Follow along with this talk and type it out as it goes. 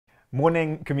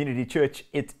Morning, Community Church.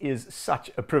 It is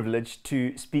such a privilege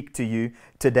to speak to you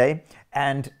today,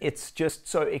 and it's just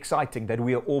so exciting that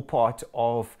we are all part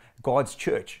of God's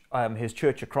church, His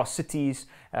church across cities,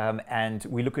 and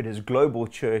we look at His global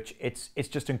church. It's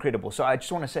just incredible. So I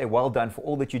just want to say well done for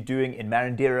all that you're doing in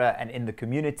Marandera and in the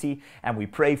community, and we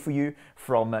pray for you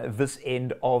from this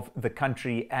end of the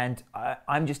country, and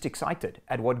I'm just excited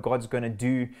at what God's going to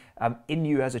do in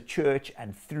you as a church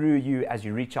and through you as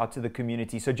you reach out to the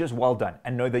community. So just well done,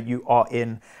 and know that you are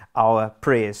in our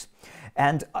prayers.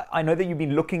 And I know that you've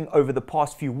been looking over the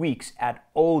past few weeks at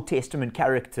Old Testament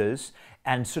characters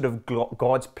and sort of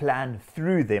God's plan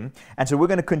through them. And so we're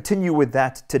going to continue with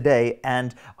that today.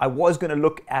 And I was going to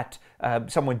look at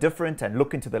someone different and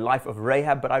look into the life of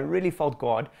Rahab, but I really felt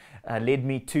God led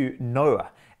me to Noah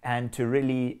and to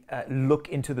really look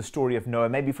into the story of Noah,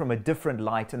 maybe from a different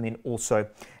light, and then also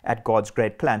at God's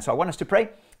great plan. So I want us to pray,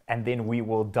 and then we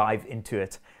will dive into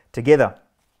it together.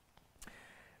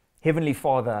 Heavenly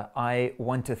Father, I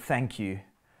want to thank you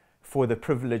for the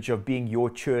privilege of being your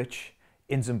church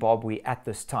in Zimbabwe at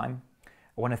this time.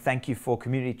 I want to thank you for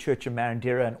Community Church of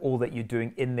Marandera and all that you're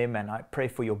doing in them, and I pray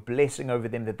for your blessing over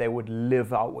them, that they would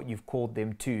live out what you've called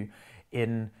them to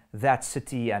in that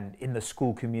city and in the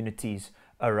school communities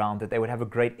around, that they would have a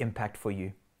great impact for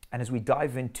you. And as we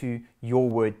dive into your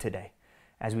word today,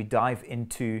 as we dive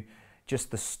into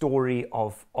just the story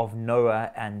of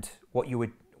Noah and what you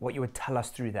would tell us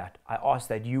through that, I ask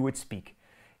that you would speak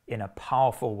in a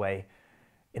powerful way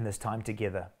in this time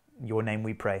together. In your name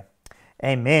we pray.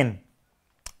 Amen.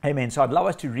 Amen. So I'd love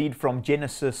us to read from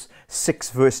Genesis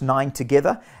 6 verse 9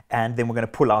 together, and then we're going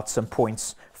to pull out some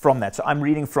points from that. So I'm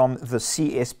reading from the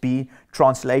CSB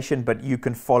translation, but you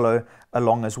can follow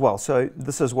along as well. So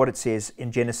this is what it says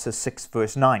in Genesis 6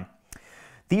 verse 9.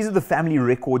 These are the family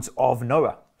records of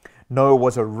Noah. Noah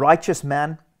was a righteous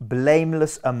man,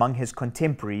 blameless among his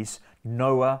contemporaries.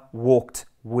 Noah walked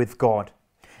with God.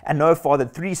 And Noah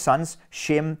fathered 3 sons,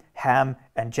 Shem, Ham,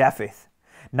 and Japheth.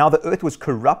 Now the earth was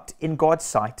corrupt in God's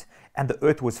sight, and the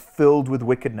earth was filled with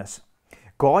wickedness.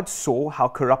 God saw how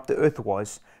corrupt the earth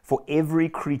was, for every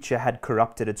creature had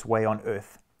corrupted its way on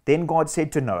earth. Then God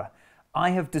said to Noah, I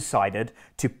have decided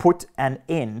to put an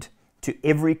end to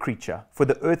every creature, for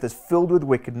the earth is filled with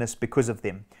wickedness because of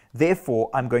them.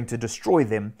 Therefore, I'm going to destroy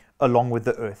them along with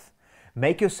the earth.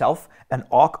 Make yourself an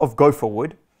ark of gopher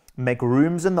wood. Make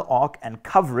rooms in the ark and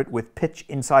cover it with pitch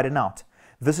inside and out.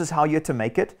 This is how you're to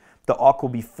make it. The ark will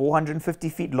be 450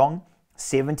 feet long,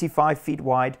 75 feet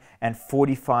wide, and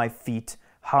 45 feet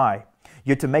high.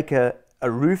 You're to make a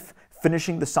roof,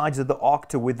 finishing the sides of the ark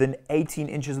to within 18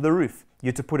 inches of the roof.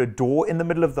 You're to put a door in the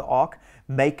middle of the ark.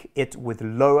 Make it with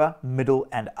lower, middle,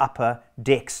 and upper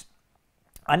decks.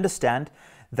 Understand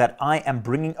that I am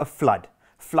bringing a flood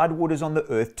waters on the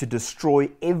earth to destroy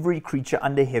every creature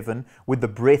under heaven with the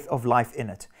breath of life in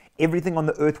it. Everything on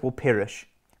the earth will perish,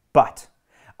 but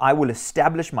I will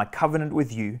establish my covenant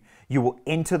with you. You will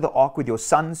enter the ark with your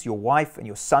sons, your wife, and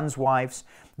your sons' wives.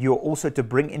 You are also to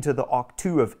bring into the ark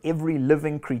 2 of every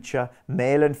living creature,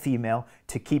 male and female,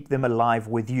 to keep them alive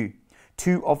with you.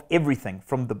 2 of everything,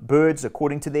 from the birds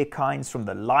according to their kinds, from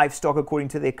the livestock according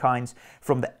to their kinds,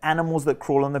 from the animals that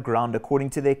crawl on the ground according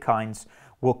to their kinds,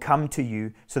 will come to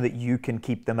you so that you can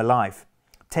keep them alive.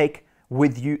 Take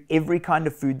with you every kind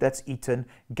of food that's eaten,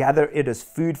 gather it as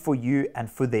food for you and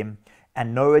for them.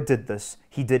 And Noah did this.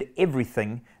 He did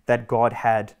everything that God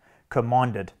had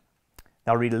commanded.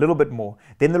 Now read a little bit more.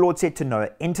 Then the Lord said to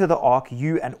Noah, enter the ark,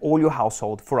 you and all your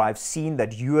household, for I have seen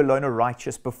that you alone are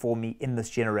righteous before me in this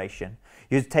generation.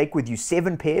 You take with you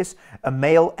 7 pairs, a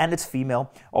male and its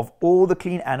female, of all the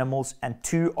clean animals, and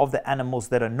 2 of the animals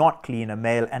that are not clean, a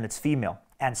male and its female,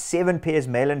 and 7 pairs,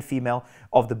 male and female,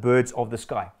 of the birds of the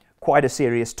sky. Quite a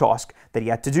serious task that he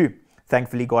had to do.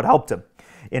 Thankfully, God helped him,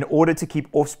 in order to keep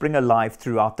offspring alive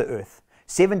throughout the earth.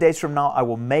 7 days from now, I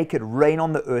will make it rain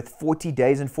on the earth 40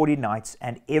 days and 40 nights,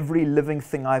 and every living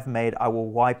thing I've made I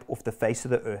will wipe off the face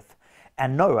of the earth.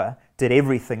 And Noah did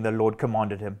everything the Lord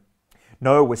commanded him.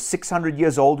 Noah was 600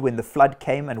 years old when the flood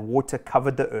came and water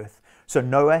covered the earth. So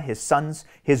Noah, his sons,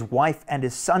 his wife, and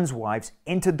his sons' wives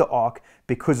entered the ark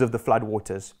because of the flood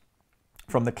waters.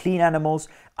 From the clean animals,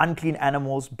 unclean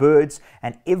animals, birds,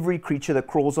 and every creature that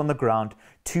crawls on the ground,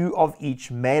 2 of each,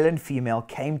 male and female,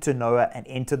 came to Noah and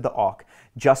entered the ark,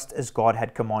 just as God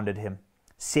had commanded him.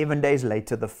 7 days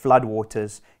later, the flood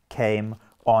waters came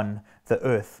on the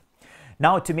earth.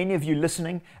 Now, to many of you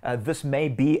listening, this may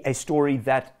be a story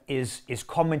that is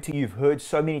common to you. You've heard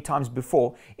so many times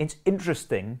before. It's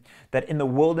interesting that in the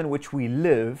world in which we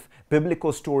live,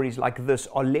 biblical stories like this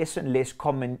are less and less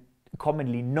common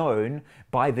commonly known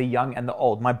by the young and the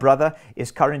old. My brother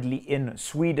is currently in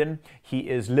Sweden. He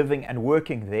is living and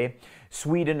working there.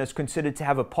 Sweden is considered to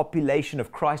have a population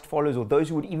of Christ followers, or those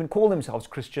who would even call themselves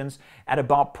Christians, at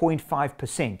about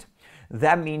 0.5%.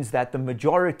 That means that the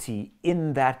majority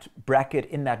in that bracket,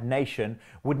 in that nation,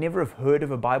 would never have heard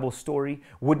of a Bible story,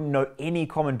 wouldn't know any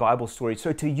common Bible story.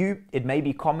 So to you, it may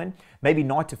be common, maybe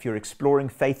not if you're exploring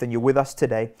faith and you're with us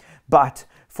today. But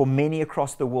for many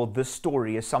across the world, this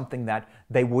story is something that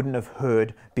they wouldn't have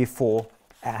heard before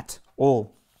at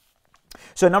all.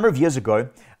 So a number of years ago,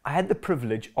 I had the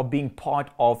privilege of being part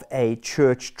of a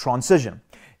church transition.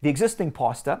 The existing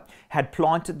pastor had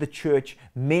planted the church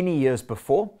many years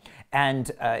before,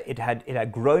 and it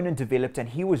had grown and developed, and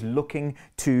he was looking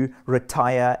to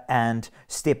retire and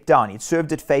step down. He'd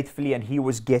served it faithfully, and he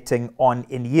was getting on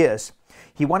in years.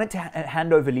 He wanted to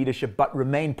hand over leadership but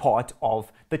remain part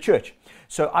of the church.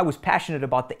 So I was passionate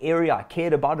about the area. I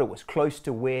cared about it. It was close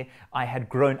to where I had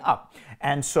grown up.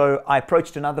 And so I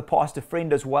approached another pastor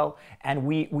friend as well, and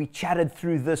we chatted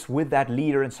through this with that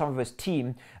leader and some of his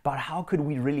team about how could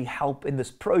we really help in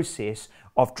this process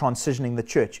of transitioning the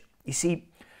church. You see,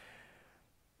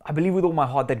 I believe with all my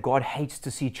heart that God hates to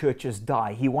see churches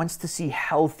die. He wants to see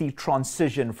healthy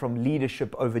transition from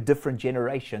leadership over different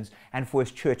generations and for His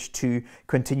church to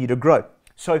continue to grow.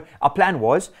 So our plan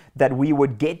was that we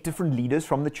would get different leaders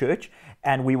from the church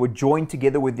and we would join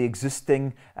together with the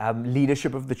existing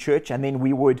leadership of the church, and then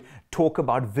we would talk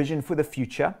about vision for the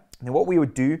future. And then what we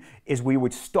would do is we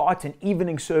would start an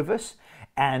evening service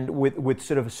and with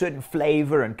sort of a certain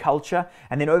flavor and culture.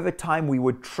 And then over time, we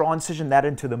would transition that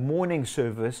into the morning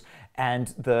service, and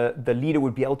the leader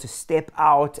would be able to step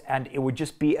out, and it would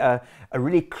just be a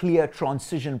really clear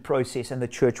transition process, and the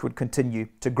church would continue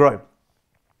to grow.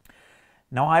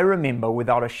 Now, I remember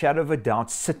without a shadow of a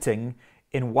doubt sitting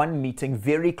in one meeting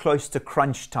very close to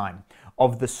crunch time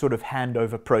of this sort of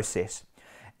handover process.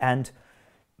 And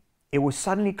it was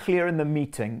suddenly clear in the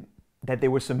meeting that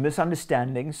there were some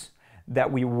misunderstandings,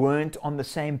 that we weren't on the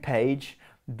same page.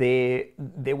 There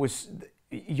was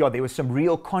some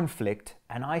real conflict,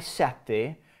 and I sat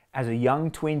there as a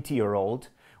young 20-year-old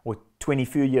or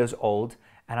 20 years old,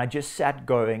 and I just sat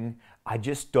going, I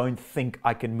just don't think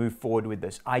I can move forward with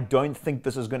this. I don't think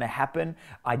this is going to happen.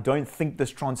 I don't think this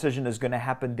transition is going to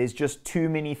happen. There's just too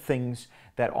many things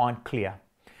that aren't clear.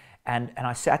 And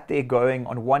I sat there going,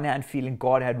 on one hand, feeling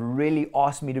God had really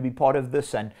asked me to be part of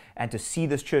this and to see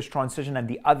this church transition, and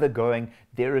the other going,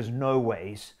 there is no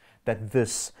ways that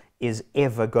this is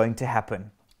ever going to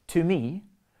happen. To me,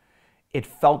 it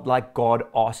felt like God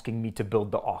asking me to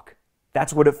build the ark.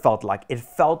 That's what it felt like. It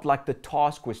felt like the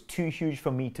task was too huge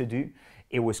for me to do.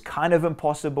 It was kind of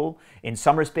impossible. In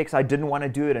some respects, I didn't want to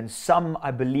do it. And some,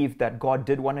 I believed that God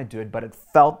did want to do it, but it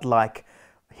felt like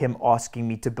Him asking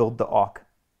me to build the ark.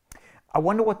 I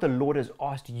wonder what the Lord has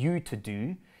asked you to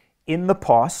do in the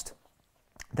past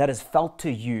that has felt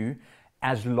to you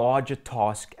as large a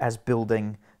task as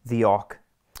building the ark.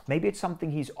 Maybe it's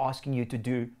something He's asking you to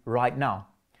do right now.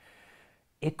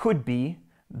 It could be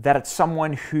that it's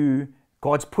someone who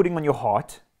God's putting on your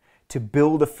heart to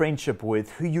build a friendship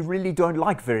with who you really don't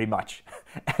like very much.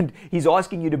 And He's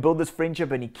asking you to build this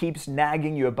friendship, and He keeps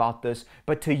nagging you about this,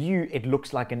 but to you it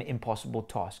looks like an impossible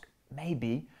task.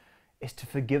 Maybe is to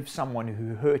forgive someone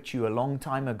who hurt you a long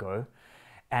time ago,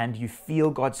 and you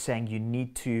feel God saying you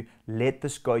need to let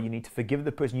this go, you need to forgive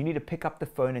the person, you need to pick up the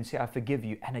phone and say, I forgive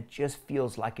you, and it just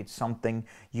feels like it's something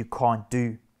you can't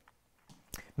do.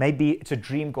 Maybe it's a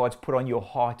dream God's put on your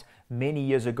heart many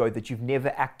years ago that you've never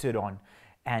acted on,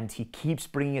 and He keeps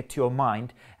bringing it to your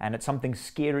mind, and it's something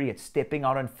scary, it's stepping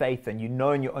out on faith, and you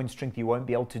know in your own strength you won't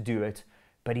be able to do it,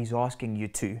 but He's asking you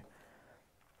to.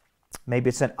 Maybe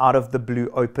it's an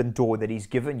out-of-the-blue open door that He's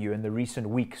given you in the recent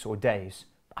weeks or days.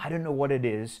 I don't know what it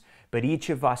is, but each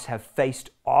of us have faced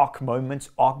ark moments,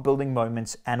 ark-building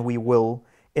moments, and we will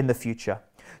in the future.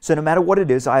 So no matter what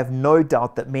it is, I have no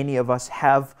doubt that many of us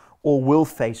have or will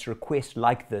face requests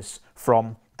like this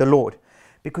from the Lord.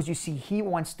 Because you see, He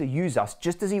wants to use us,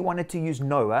 just as He wanted to use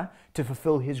Noah to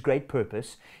fulfill His great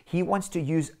purpose. He wants to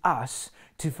use us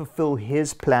to fulfill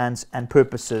His plans and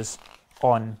purposes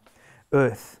on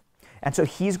earth. And so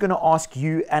He's going to ask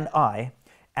you and I,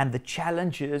 and the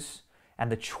challenges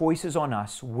and the choices on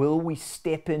us, will we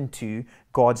step into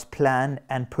God's plan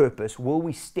and purpose? Will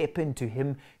we step into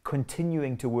Him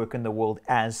continuing to work in the world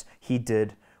as He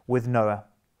did with Noah?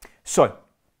 So,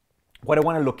 what I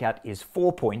want to look at is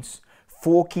 4 points,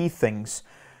 4 key things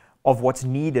of what's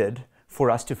needed for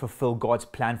us to fulfill God's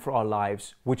plan for our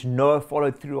lives, which Noah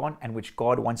followed through on and which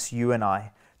God wants you and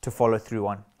I to follow through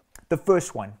on. The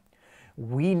first one,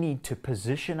 we need to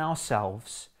position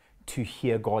ourselves to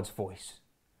hear God's voice.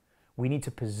 We need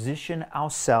to position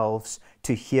ourselves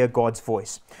to hear God's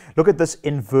voice. Look at this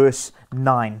in verse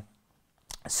 9,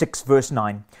 6 verse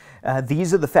 9.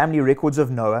 These are the family records of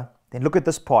Noah. Then look at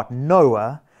this part.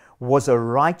 Noah was a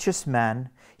righteous man.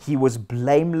 He was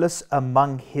blameless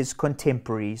among his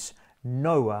contemporaries.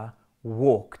 Noah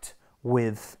walked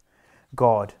with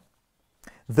God.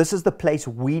 This is the place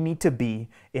we need to be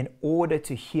in order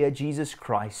to hear Jesus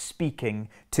Christ speaking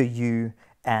to you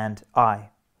and I.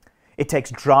 It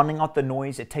takes drowning out the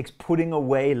noise. It takes putting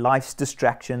away life's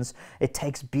distractions. It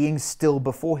takes being still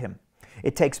before Him.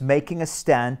 It takes making a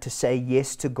stand to say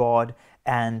yes to God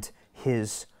and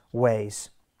His ways.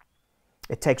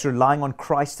 It takes relying on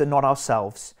Christ and not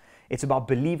ourselves. It's about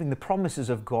believing the promises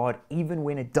of God even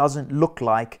when it doesn't look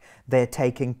like they're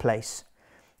taking place.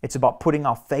 It's about putting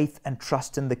our faith and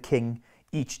trust in the King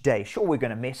each day. Sure, we're going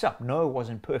to mess up. Noah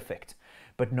wasn't perfect.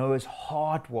 But Noah's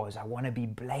heart was, I want to be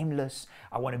blameless.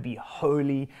 I want to be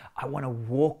holy. I want to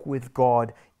walk with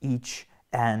God each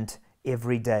and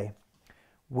every day.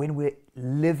 When we're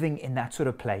living in that sort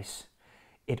of place,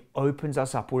 it opens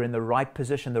us up. We're in the right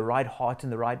position, the right heart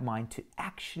and the right mind to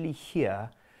actually hear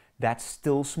that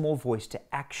still small voice, to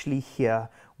actually hear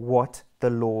what the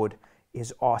Lord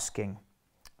is asking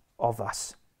of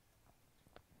us.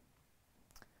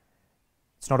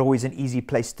 It's not always an easy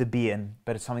place to be in,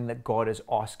 but it's something that God is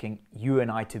asking you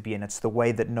and I to be in. It's the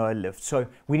way that Noah lived. So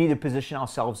we need to position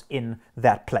ourselves in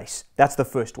that place. That's the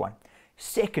first one.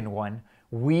 Second one,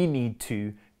 we need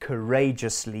to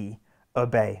courageously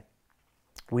obey.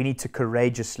 We need to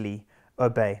courageously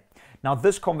obey. Now,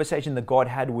 this conversation that God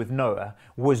had with Noah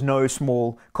was no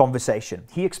small conversation.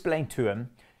 He explained to him,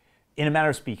 in a manner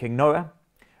of speaking, Noah,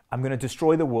 I'm going to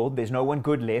destroy the world. There's no one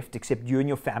good left except you and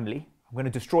your family. I'm going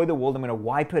to destroy the world. I'm going to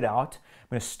wipe it out. I'm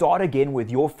going to start again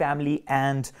with your family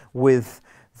and with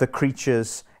the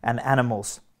creatures and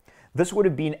animals. This would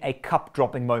have been a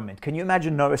cup-dropping moment. Can you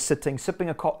imagine Noah sitting, sipping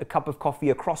a cup of coffee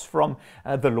across from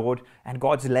the Lord, and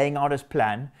God's laying out His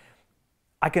plan?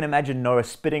 I can imagine Noah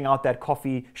spitting out that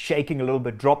coffee, shaking a little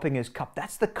bit, dropping his cup.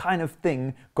 That's the kind of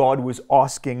thing God was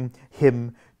asking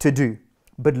him to do.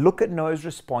 But look at Noah's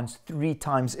response 3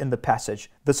 times in the passage.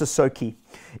 This is so key.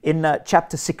 In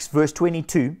chapter 6, verse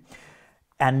 22,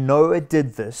 and Noah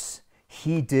did this.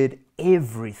 He did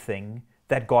everything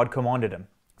that God commanded him.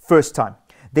 First time.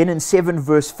 Then in 7,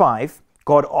 verse 5,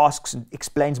 God asks and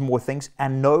explains more things.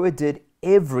 And Noah did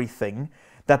everything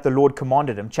that the Lord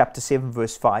commanded him. Chapter 7,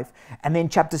 verse 5. And then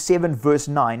chapter 7, verse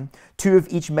 9, 2 of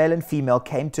each male and female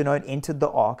came to Noah and entered the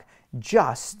ark,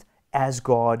 just as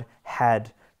God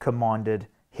had commanded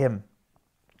him.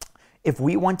 If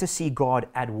we want to see God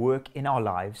at work in our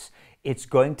lives, it's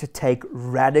going to take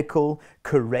radical,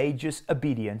 courageous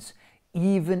obedience,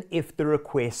 even if the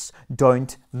requests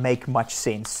don't make much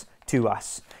sense to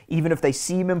us, even if they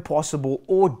seem impossible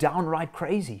or downright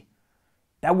crazy.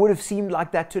 That would have seemed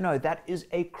like that to Noah. That is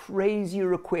a crazy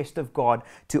request of God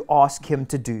to ask Him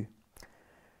to do.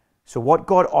 So what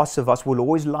God asks of us will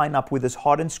always line up with His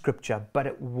heart in Scripture, but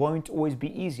it won't always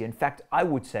be easy. In fact, I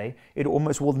would say it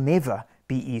almost will never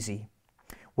be easy.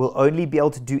 We'll only be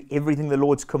able to do everything the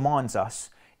Lord commands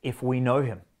us if we know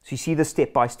Him. So you see this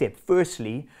step by step.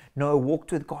 Firstly, Noah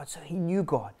walked with God, so he knew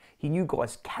God. He knew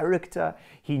God's character.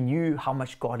 He knew how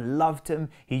much God loved him.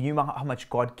 He knew how much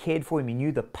God cared for him. He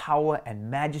knew the power and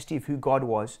majesty of who God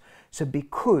was. So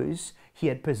because he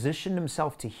had positioned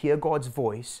himself to hear God's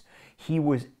voice, he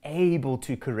was able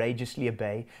to courageously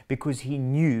obey because he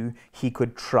knew he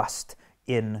could trust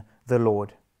in the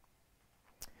Lord.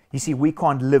 You see, we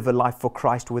can't live a life for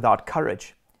Christ without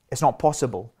courage. It's not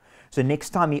possible. So next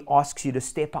time He asks you to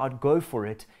step out, go for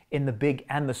it in the big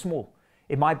and the small.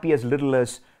 It might be as little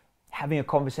as having a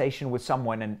conversation with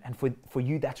someone, and for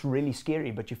you that's really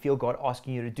scary, but you feel God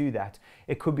asking you to do that.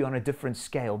 It could be on a different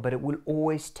scale, but it will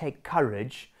always take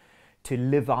courage to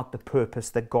live out the purpose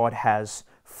that God has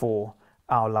for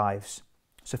our lives.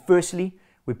 So firstly,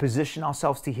 we position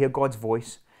ourselves to hear God's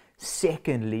voice.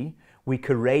 Secondly, we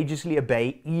courageously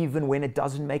obey even when it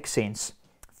doesn't make sense.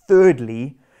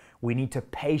 Thirdly, we need to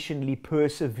patiently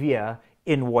persevere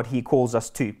in what He calls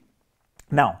us to.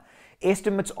 Now,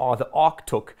 estimates are the ark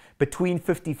took between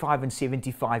 55 and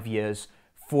 75 years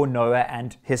for Noah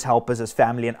and his helpers, his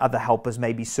family, and other helpers,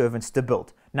 maybe servants, to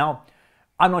build. Now,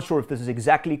 I'm not sure if this is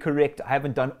exactly correct. I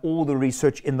haven't done all the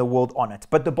research in the world on it.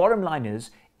 But the bottom line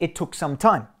is, it took some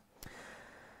time.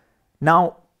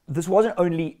 Now, this wasn't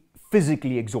only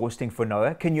physically exhausting for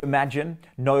Noah. Can you imagine?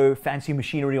 No fancy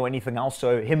machinery or anything else.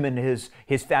 So him and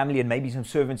his family and maybe some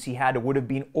servants he had, it would have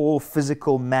been all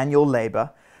physical manual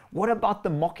labor. What about the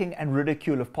mocking and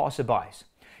ridicule of passerbys?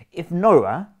 If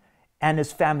Noah and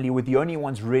his family were the only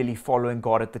ones really following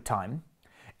God at the time,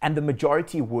 and the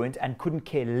majority weren't and couldn't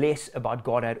care less about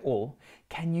God at all,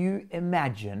 can you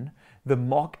imagine the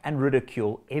mock and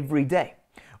ridicule every day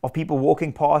of people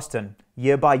walking past, and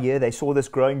year by year they saw this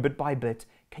growing bit by bit?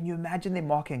 Can you imagine them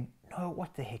mocking, "No,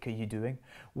 what the heck are you doing?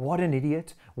 What an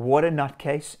idiot, what a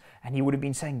nutcase?" And he would have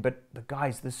been saying, but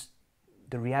guys,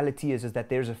 the reality is that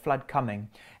there's a flood coming,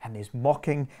 and there's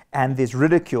mocking and there's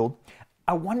ridicule.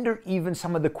 I wonder even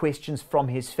some of the questions from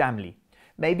his family.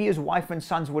 Maybe his wife and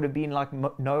sons would have been like,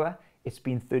 "Noah, it's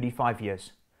been 35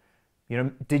 years.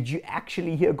 Did you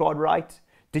actually hear God right?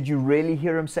 Did you really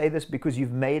hear him say this? Because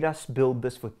you've made us build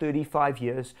this for 35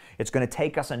 years. It's going to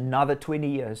take us another 20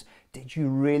 years. Did you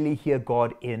really hear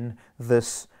God in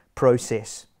this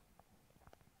process?"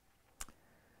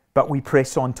 But we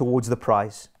press on towards the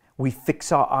prize. We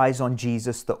fix our eyes on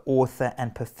Jesus, the author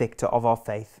and perfecter of our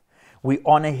faith. We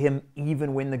honor him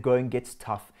even when the going gets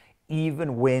tough,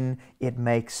 even when it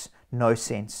makes no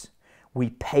sense. We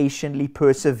patiently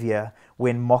persevere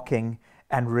when mocking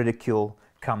and ridicule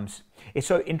comes. It's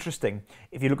so interesting.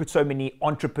 If you look at so many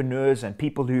entrepreneurs and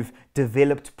people who've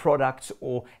developed products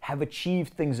or have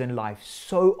achieved things in life,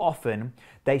 so often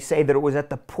they say that it was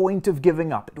at the point of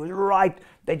giving up. It was right.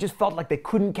 They just felt like they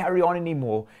couldn't carry on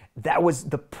anymore. That was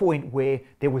the point where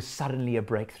there was suddenly a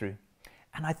breakthrough.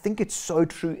 And I think it's so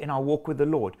true in our walk with the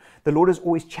Lord. The Lord is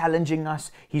always challenging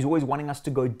us. He's always wanting us to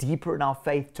go deeper in our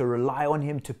faith, to rely on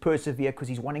him, to persevere, because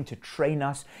he's wanting to train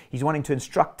us. He's wanting to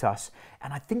instruct us.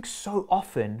 And I think so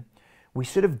often we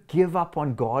sort of give up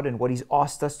on God and what he's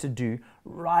asked us to do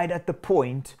right at the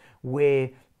point where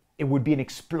it would be an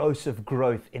explosive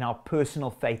growth in our personal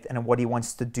faith and in what he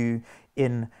wants to do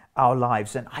in our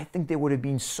lives. And I think there would have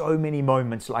been so many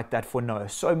moments like that for Noah.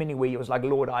 So many where he was like,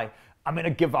 "Lord, I'm going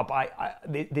to give up.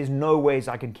 There's no ways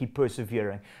I can keep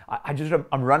persevering.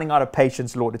 I'm running out of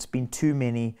patience, Lord. It's been too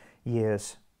many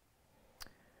years."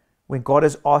 When God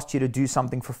has asked you to do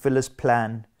something, fulfill his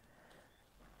plan,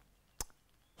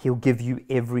 he'll give you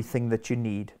everything that you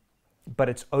need. But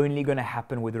it's only going to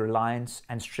happen with reliance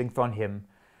and strength on him.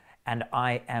 And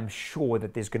I am sure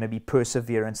that there's going to be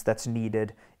perseverance that's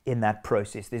needed in that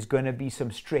process. There's going to be some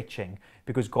stretching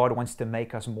because God wants to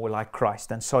make us more like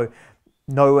Christ. And so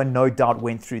Noah, no doubt,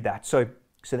 went through that. So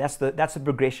that's the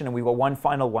progression, and we've got one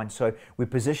final one. So we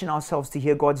position ourselves to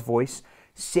hear God's voice.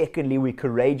 Secondly, we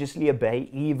courageously obey,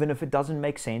 even if it doesn't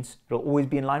make sense. It'll always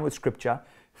be in line with Scripture.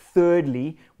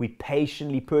 Thirdly, we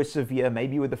patiently persevere,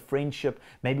 maybe with a friendship,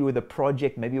 maybe with a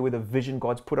project, maybe with a vision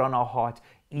God's put on our heart,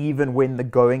 even when the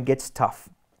going gets tough.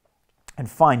 And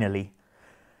finally,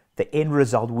 the end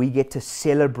result, we get to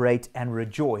celebrate and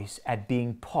rejoice at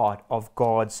being part of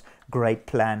God's great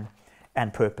plan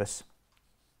and purpose.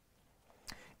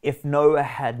 If Noah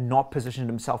had not positioned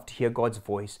himself to hear God's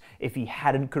voice, if he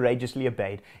hadn't courageously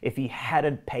obeyed, if he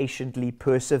hadn't patiently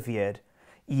persevered,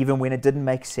 even when it didn't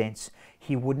make sense,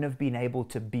 he wouldn't have been able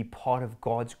to be part of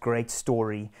God's great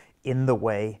story in the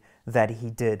way that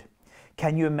he did.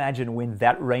 Can you imagine when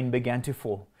that rain began to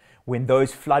fall, when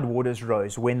those flood waters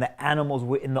rose, when the animals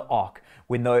were in the ark,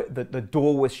 when the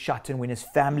door was shut and when his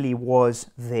family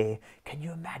was there? Can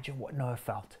you imagine what Noah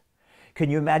felt? Can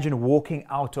you imagine walking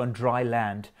out on dry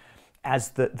land as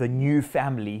the new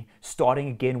family starting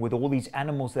again with all these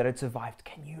animals that had survived?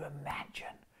 Can you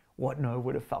imagine what Noah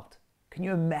would have felt? Can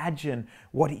you imagine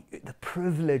the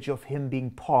privilege of him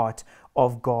being part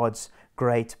of God's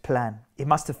great plan? It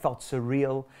must have felt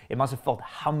surreal. It must have felt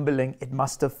humbling. It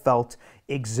must have felt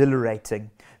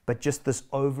exhilarating. But just this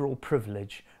overall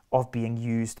privilege of being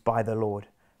used by the Lord.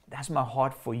 That's my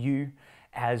heart for you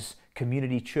as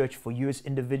Community Church, for you as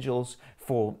individuals,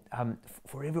 for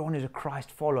everyone who's a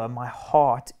Christ follower. My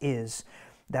heart is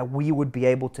that we would be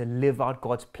able to live out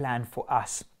God's plan for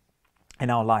us in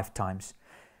our lifetimes.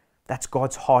 That's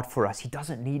God's heart for us. He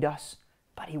doesn't need us,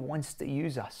 but he wants to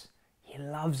use us. He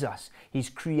loves us. He's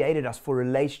created us for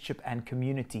relationship and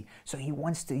community. So he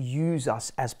wants to use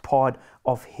us as part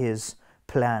of his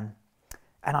plan.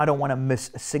 And I don't want to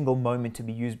miss a single moment to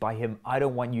be used by him. I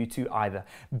don't want you to either.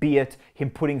 Be it him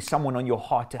putting someone on your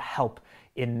heart to help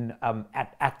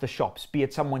at the shops. Be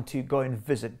it someone to go and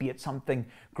visit. Be it something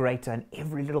greater. And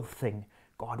every little thing,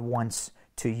 God wants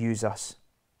to use us.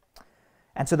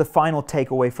 And so the final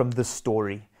takeaway from this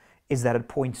story is that it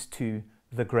points to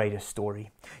the greatest story.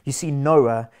 You see,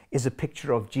 Noah is a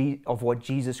picture of what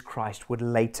Jesus Christ would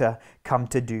later come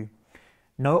to do.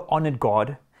 Noah honored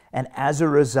God, and as a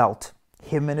result,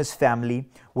 him and his family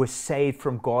were saved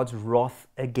from God's wrath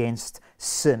against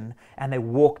sin, and they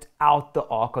walked out the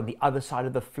ark on the other side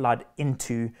of the flood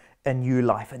into a new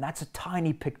life. And that's a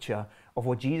tiny picture of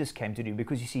what Jesus came to do,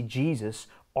 because you see, Jesus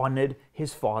honored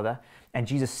his Father, and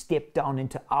Jesus stepped down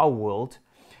into our world,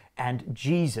 and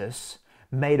Jesus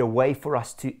made a way for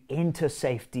us to enter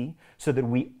safety so that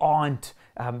we aren't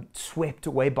swept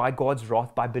away by God's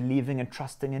wrath by believing and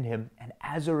trusting in him. And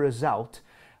as a result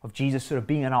of Jesus sort of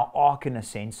being in our ark in a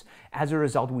sense, as a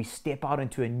result, we step out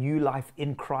into a new life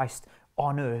in Christ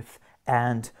on earth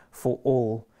and for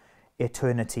all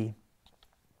eternity.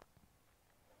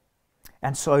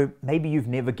 And so maybe you've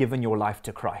never given your life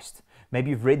to Christ.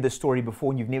 Maybe you've read the story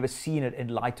before and you've never seen it in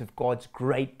light of God's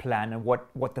great plan and what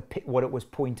it was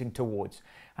pointing towards.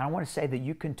 And I want to say that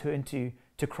you can turn to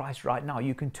Christ right now.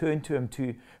 You can turn to him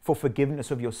for forgiveness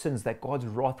of your sins, that God's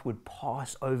wrath would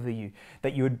pass over you,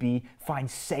 that you would find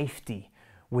safety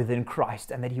within Christ,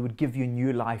 and that he would give you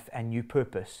new life and new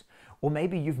purpose. Or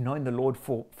maybe you've known the Lord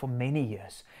for many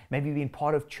years. Maybe you've been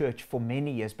part of church for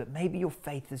many years, but maybe your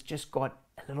faith has just got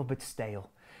a little bit stale.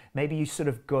 Maybe you're sort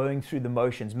of going through the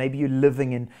motions. Maybe you're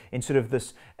living in sort of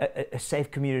this a safe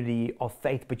community of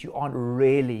faith, but you aren't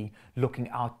really looking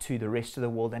out to the rest of the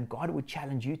world. And God would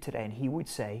challenge you today, and he would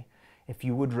say, if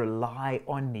you would rely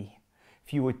on me,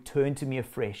 if you would turn to me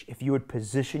afresh, if you would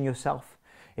position yourself,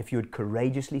 if you would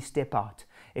courageously step out,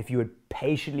 if you would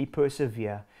patiently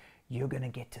persevere, you're going to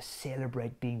get to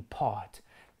celebrate being part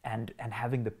and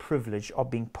having the privilege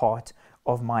of being part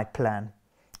of my plan.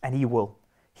 And he will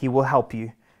help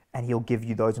you, and he'll give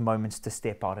you those moments to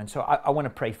step out. And so I want to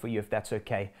pray for you, if that's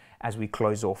okay, as we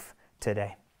close off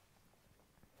today.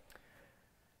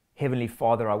 Heavenly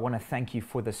Father, I want to thank you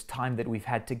for this time that we've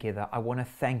had together. I want to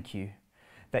thank you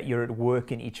that you're at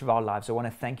work in each of our lives. I want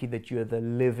to thank you that you're the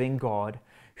living God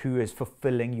who is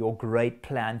fulfilling your great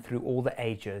plan through all the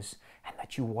ages, and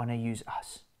that you want to use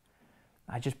us.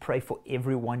 I just pray for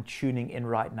everyone tuning in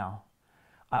right now.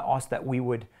 I ask that we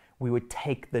would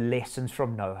take the lessons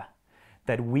from Noah,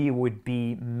 that we would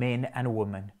be men and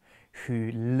women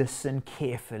who listen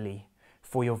carefully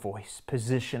for your voice,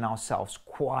 position ourselves,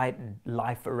 quieten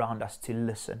life around us to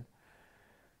listen,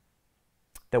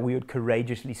 that we would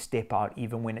courageously step out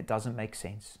even when it doesn't make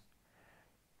sense.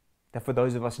 That for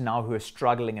those of us now who are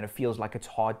struggling and it feels like it's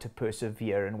hard to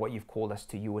persevere in what you've called us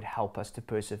to, you would help us to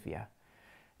persevere.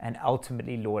 And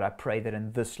ultimately, Lord, I pray that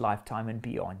in this lifetime and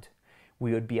beyond,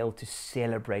 we would be able to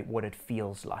celebrate what it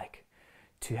feels like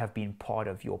to have been part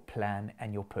of your plan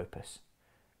and your purpose.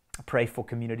 I pray for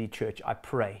Community Church. I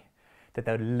pray that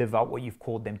they would live out what you've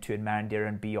called them to in Marandera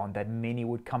and beyond, that many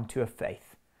would come to a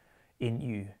faith in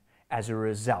you as a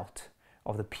result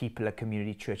of the people at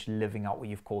Community Church living out what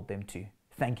you've called them to.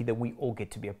 Thank you that we all get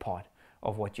to be a part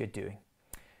of what you're doing.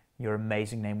 In your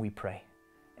amazing name we pray.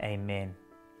 Amen.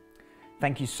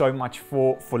 Thank you so much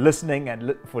for listening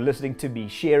and for listening to me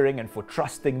sharing and for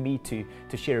trusting me to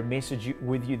share a message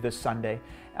with you this Sunday.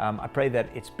 I pray that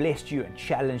it's blessed you and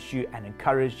challenged you and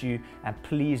encouraged you. And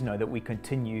please know that we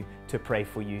continue to pray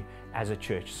for you as a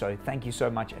church. So thank you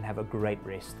so much and have a great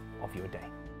rest of your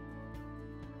day.